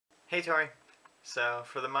Hey Tori. So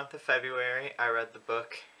for the month of February, I read the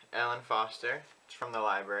book Ellen Foster. It's from the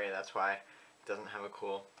library, that's why it doesn't have a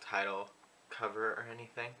cool title cover or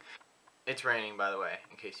anything. It's raining, by the way,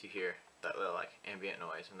 in case you hear that little ambient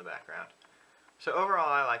noise in the background. So overall,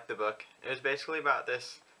 I liked the book. It was basically about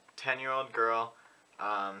this 10-year-old girl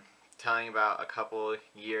telling about a couple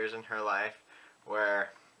years in her life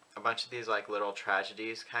where a bunch of these little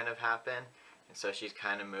tragedies kind of happen, and so she's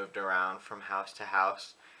kind of moved around from house to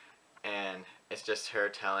house, and it's just her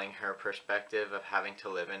telling her perspective of having to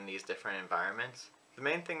live in these different environments. The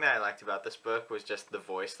main thing that I liked about this book was just the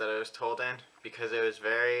voice that it was told in, because it was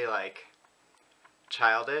very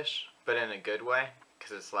childish, but in a good way,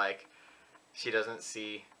 because it's she doesn't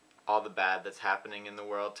see all the bad that's happening in the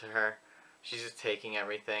world to her. She's just taking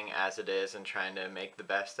everything as it is and trying to make the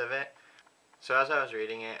best of it. So as I was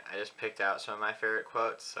reading it, I just picked out some of my favorite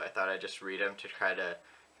quotes, so I thought I'd just read them to try to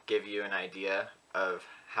give you an idea of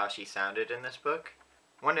how she sounded in this book.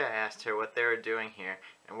 One day I asked her what they were doing here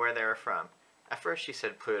and where they were from. At first she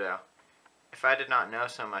said Pluto. If I did not know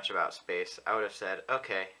so much about space, I would have said,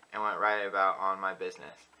 okay, and went right about on my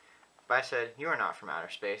business. But I said, you are not from outer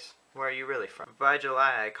space. Where are you really from? By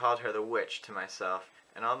July I called her the witch to myself,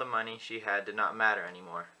 and all the money she had did not matter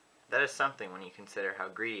anymore. That is something when you consider how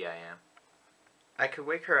greedy I am. I could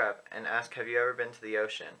wake her up and ask, have you ever been to the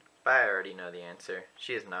ocean? But I already know the answer.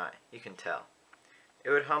 She is not. You can tell. It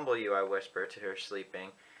would humble you, I whisper to her sleeping,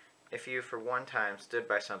 if you for one time stood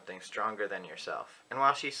by something stronger than yourself. And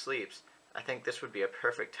while she sleeps, I think this would be a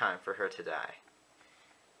perfect time for her to die.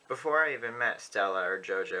 Before I even met Stella or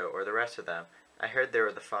Jojo or the rest of them, I heard they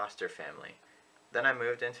were the Foster family. Then I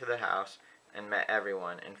moved into the house and met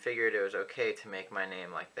everyone and figured it was okay to make my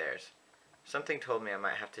name like theirs. Something told me I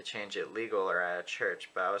might have to change it legal or at a church,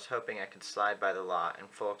 but I was hoping I could slide by the law and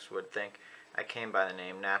folks would think I came by the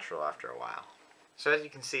name Natural after a while. So as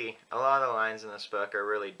you can see, a lot of the lines in this book are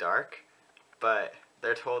really dark, but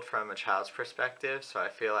they're told from a child's perspective, so I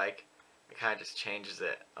feel like it kind of just changes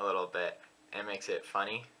it a little bit and makes it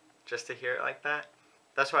funny just to hear it like that.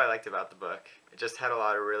 That's what I liked about the book. It just had a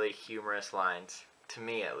lot of really humorous lines, to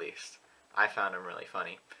me at least. I found them really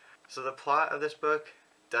funny. So the plot of this book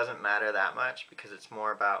doesn't matter that much because it's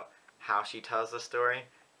more about how she tells the story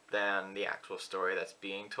than the actual story that's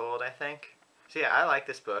being told, I think. So yeah, I like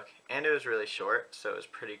this book, and it was really short, so it was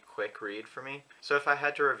a pretty quick read for me. So if I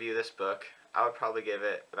had to review this book, I would probably give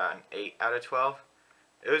it about an 8 out of 12.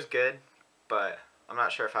 It was good, but I'm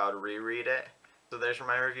not sure if I would reread it. So there's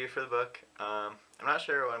my review for the book. I'm not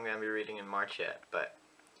sure what I'm going to be reading in March yet, but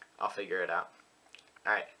I'll figure it out.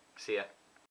 Alright, see ya.